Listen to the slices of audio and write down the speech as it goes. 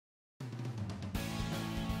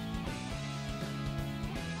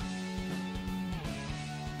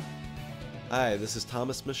Hi, this is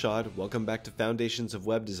Thomas Mashad. Welcome back to Foundations of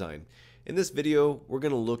Web Design. In this video, we're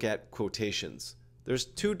going to look at quotations. There's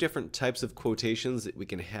two different types of quotations that we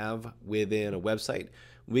can have within a website.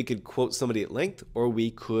 We could quote somebody at length, or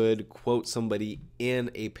we could quote somebody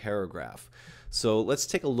in a paragraph. So let's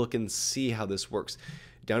take a look and see how this works.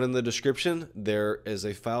 Down in the description, there is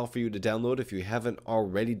a file for you to download if you haven't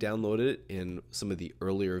already downloaded it in some of the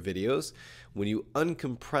earlier videos. When you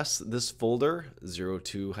uncompress this folder,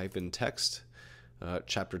 02-text,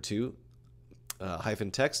 Ch02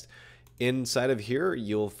 -text, inside of here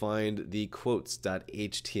you'll find the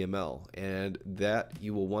quotes.html, and that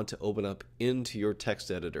you will want to open up into your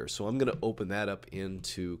text editor. So I'm going to open that up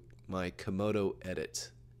into my Komodo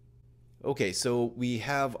edit. Okay, so we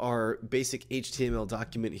have our basic HTML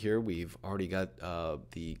document here. We've already got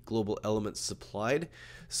the global elements supplied.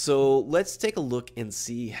 So let's take a look and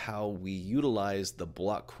see how we utilize the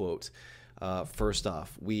block quote. First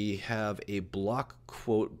off, we have a block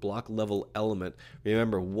quote, block level element.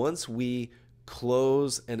 Remember, once we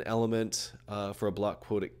close an element for a block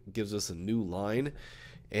quote, it gives us a new line.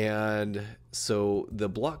 And so the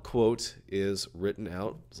block quote is written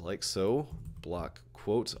out like so, block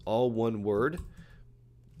quote, all one word,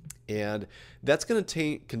 and that's going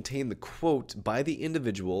to contain the quote by the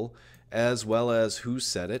individual as well as who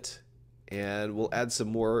said it, and we'll add some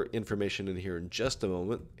more information in here in just a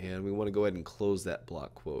moment, and we want to go ahead and close that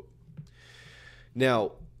block quote.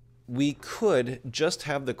 Now, we could just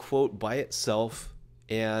have the quote by itself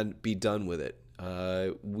and be done with it.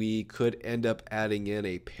 We could end up adding in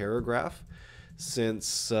a paragraph,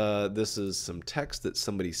 since this is some text that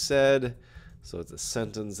somebody said. So it's a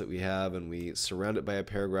sentence that we have, and we surround it by a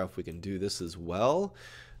paragraph. We can do this as well.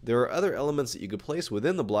 There are other elements that you could place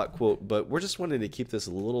within the block quote, but we're just wanting to keep this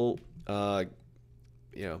a little,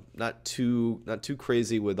 not too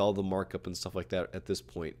crazy with all the markup and stuff like that at this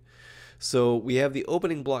point. So we have the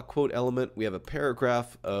opening block quote element. We have a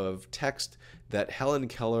paragraph of text that Helen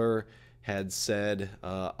Keller had said,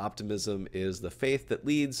 optimism is the faith that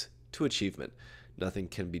leads to achievement. Nothing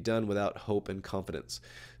can be done without hope and confidence.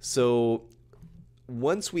 So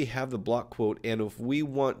once we have the block quote, and if we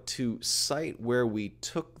want to cite where we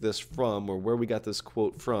took this from, or where we got this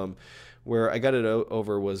quote from, where I got it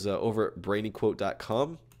over was over at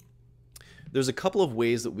brainyquote.com. There's a couple of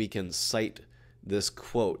ways that we can cite this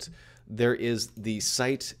quote. There is the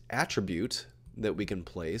cite attribute that we can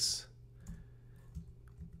place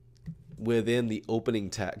within the opening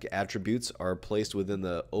tag. Attributes are placed within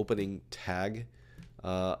the opening tag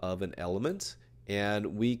of an element,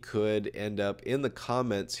 and we could end up in the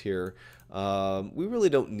comments here. We really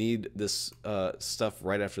don't need this stuff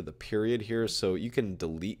right after the period here, so you can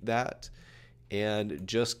delete that and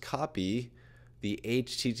just copy the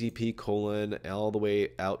HTTP colon all the way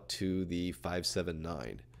out to the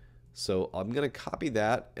 579. So I'm going to copy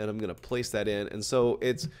that, and I'm going to place that in, and so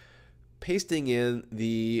it's pasting in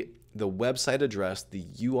the website address, the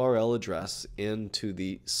URL address, into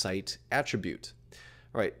the cite attribute.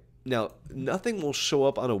 All right, now nothing will show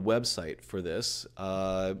up on a website for this.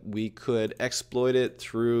 We could exploit it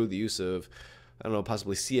through the use of, I don't know,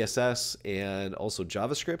 possibly CSS and also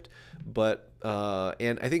JavaScript, but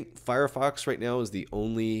and I think Firefox right now is the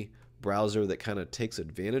only browser that kind of takes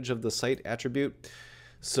advantage of the cite attribute.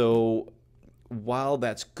 So while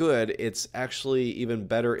that's good, it's actually even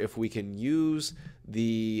better if we can use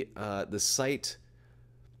the cite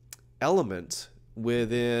element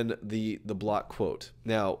within the block quote.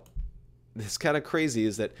 Now, it's kind of crazy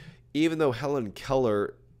is that even though Helen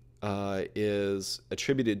Keller is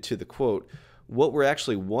attributed to the quote, what we're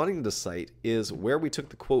actually wanting to cite is where we took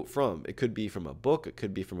the quote from. It could be from a book, it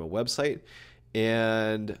could be from a website,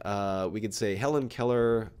 and we could say Helen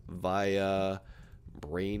Keller via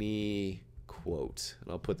Brainy quote,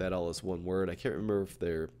 and I'll put that all as one word. I can't remember if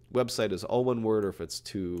their website is all one word or if it's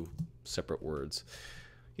two separate words.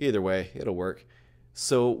 Either way, it'll work.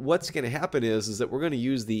 So what's going to happen is that we're going to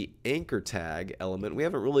use the anchor tag element. We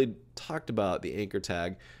haven't really talked about the anchor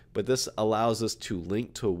tag, but this allows us to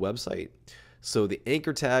link to a website. So the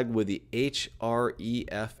anchor tag with the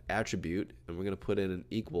href attribute, and we're going to put in an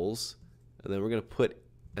equals, and then we're going to put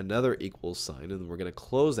another equals sign, and then we're going to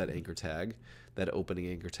close that anchor tag, that opening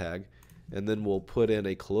anchor tag, and then we'll put in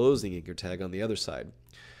a closing anchor tag on the other side.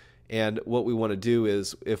 And what we want to do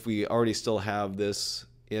is, if we already still have this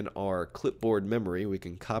in our clipboard memory, we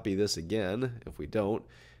can copy this again if we don't,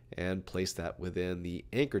 and place that within the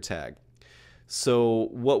anchor tag. So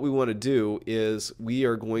what we want to do is we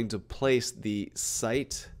are going to place the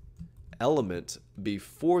cite element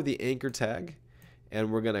before the anchor tag, and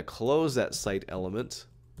we're going to close that cite element.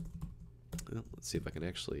 Well, let's see if I can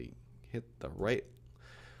actually hit the right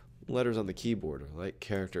letters on the keyboard, like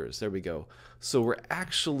characters. There we go. So we're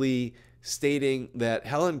actually stating that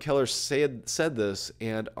Helen Keller said this,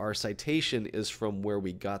 and our citation is from where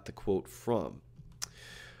we got the quote from.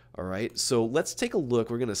 All right, so let's take a look.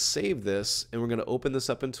 We're going to save this, and we're going to open this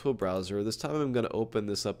up into a browser. This time I'm going to open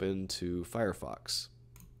this up into Firefox.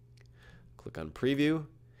 Click on Preview.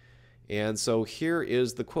 And so here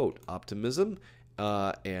is the quote, optimism,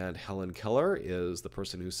 and Helen Keller is the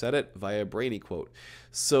person who said it via Brainy quote.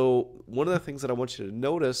 So one of the things that I want you to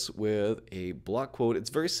notice with a block quote, it's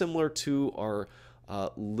very similar to our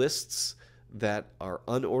lists that are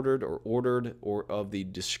unordered or ordered, or of the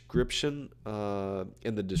description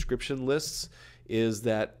in the description lists, is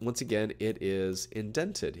that once again it is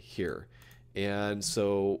indented here. And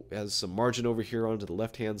so has some margin over here onto the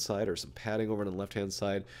left hand side, or some padding over on the left hand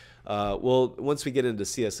side. Well, once we get into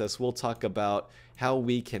CSS, we'll talk about how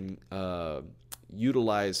we can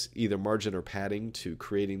utilize either margin or padding to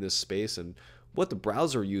creating this space, and what the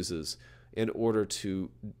browser uses in order to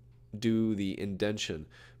do the indentation.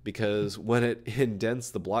 Because when it indents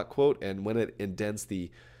the block quote and when it indents the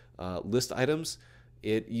list items,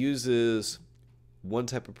 it uses one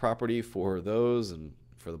type of property for those, and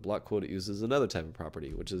for the block quote it uses another type of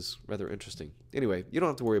property, which is rather interesting. Anyway, you don't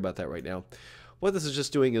have to worry about that right now. What this is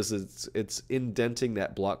just doing is it's indenting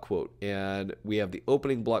that block quote, and we have the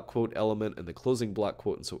opening block quote element and the closing block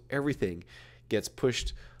quote, and so everything gets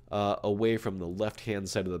pushed away from the left hand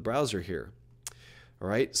side of the browser here. All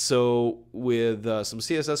right, so with some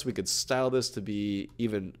CSS, we could style this to be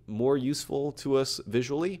even more useful to us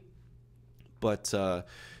visually. But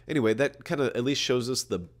anyway, that kind of at least shows us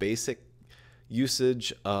the basic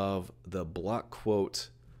usage of the block quote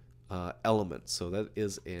element. So that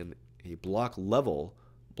is a block level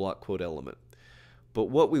block quote element. But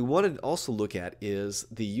what we want to also look at is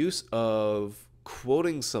the use of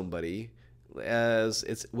quoting somebody as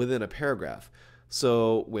it's within a paragraph.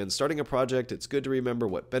 So when starting a project, it's good to remember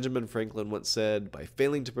what Benjamin Franklin once said, by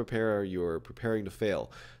failing to prepare, you're preparing to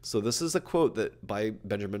fail. So this is a quote that by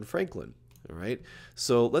Benjamin Franklin. All right.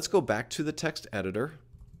 So let's go back to the text editor.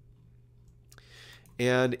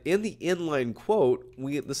 And in the inline quote,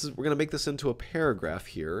 we're going to make this into a paragraph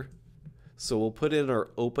here. So we'll put in our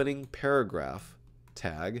opening paragraph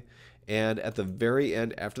tag, and at the very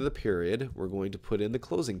end, after the period, we're going to put in the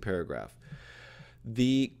closing paragraph.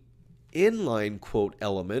 The inline quote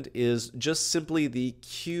element is just simply the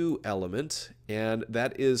Q element, and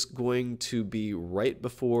that is going to be right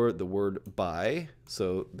before the word by.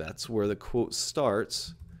 So that's where the quote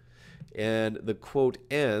starts, and the quote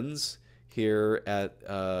ends here at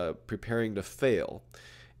preparing to fail.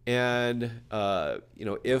 And you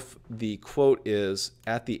know, if the quote is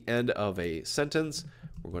at the end of a sentence,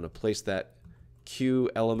 we're going to place that Q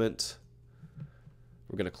element.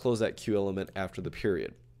 We're going to close that Q element after the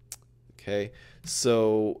period. Okay,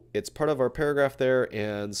 so it's part of our paragraph there,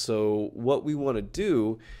 and so what we want to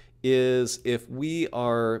do is, if we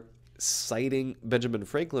are citing Benjamin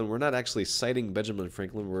Franklin, we're not actually citing Benjamin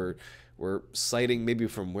Franklin, we're citing maybe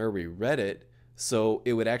from where we read it. So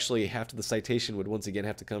it would actually have to, the citation would once again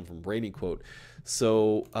have to come from Brainy quote.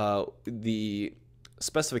 So the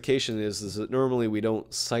specification is that normally we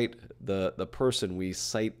don't cite the person, we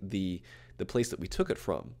cite the place that we took it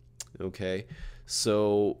from. Okay,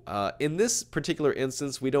 so in this particular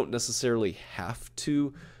instance, we don't necessarily have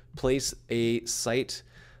to place a cite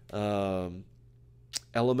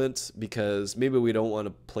element, because maybe we don't want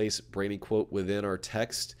to place Brainy quote within our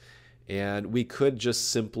text, and we could just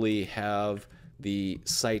simply have the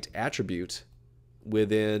cite attribute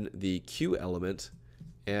within the Q element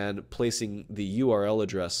and placing the URL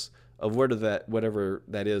address of whatever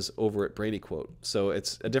that is over at Brainy quote. So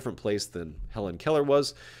it's a different place than Helen Keller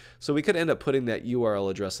was. So we could end up putting that URL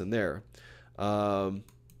address in there.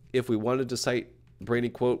 If we wanted to cite Brainy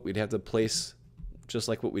quote, we'd have to place, just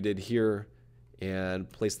like what we did here, and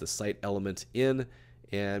place the cite element in,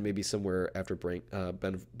 and maybe somewhere after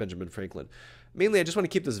Benjamin Franklin. Mainly, I just want to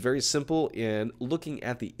keep this very simple in looking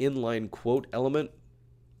at the inline quote element.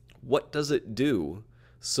 What does it do?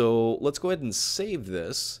 So let's go ahead and save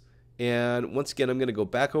this. And once again, I'm going to go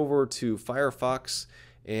back over to Firefox,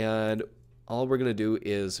 and all we're going to do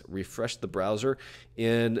is refresh the browser.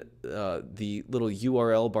 In the little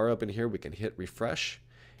URL bar up in here, we can hit refresh,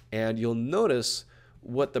 and you'll notice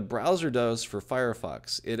what the browser does for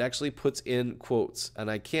Firefox. It actually puts in quotes, and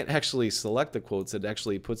I can't actually select the quotes. It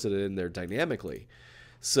actually puts it in there dynamically.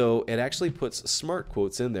 So it actually puts smart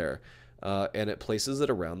quotes in there, and it places it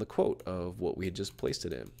around the quote of what we had just placed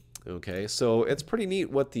it in. Okay, so it's pretty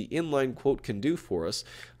neat what the inline quote can do for us.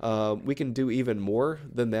 We can do even more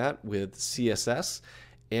than that with CSS,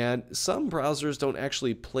 And some browsers don't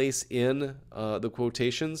actually place in the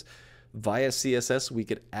quotations. Via CSS, we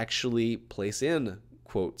could actually place in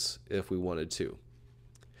quotes if we wanted to.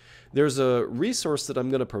 There's a resource that I'm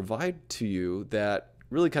going to provide to you that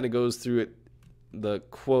really kind of goes through the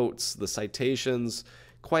quotes, the citations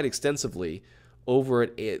quite extensively over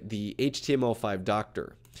at the HTML5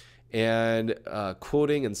 Doctor. And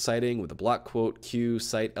quoting and citing with the block quote, Q,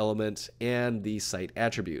 cite element, and the cite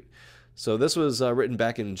attribute. So this was written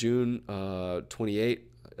back in June 28,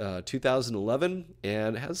 2011,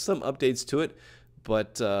 and has some updates to it,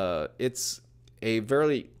 but it's a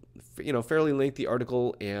fairly lengthy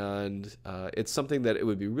article, and it's something that it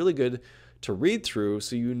would be really good to read through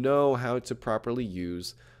so you know how to properly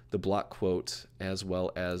use the block quote as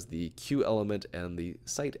well as the Q element and the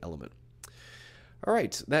cite element. All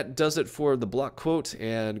right, that does it for the block quote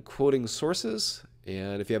and quoting sources.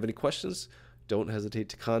 And if you have any questions, don't hesitate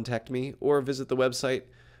to contact me or visit the website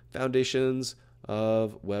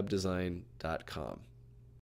foundationsofwebdesign.com.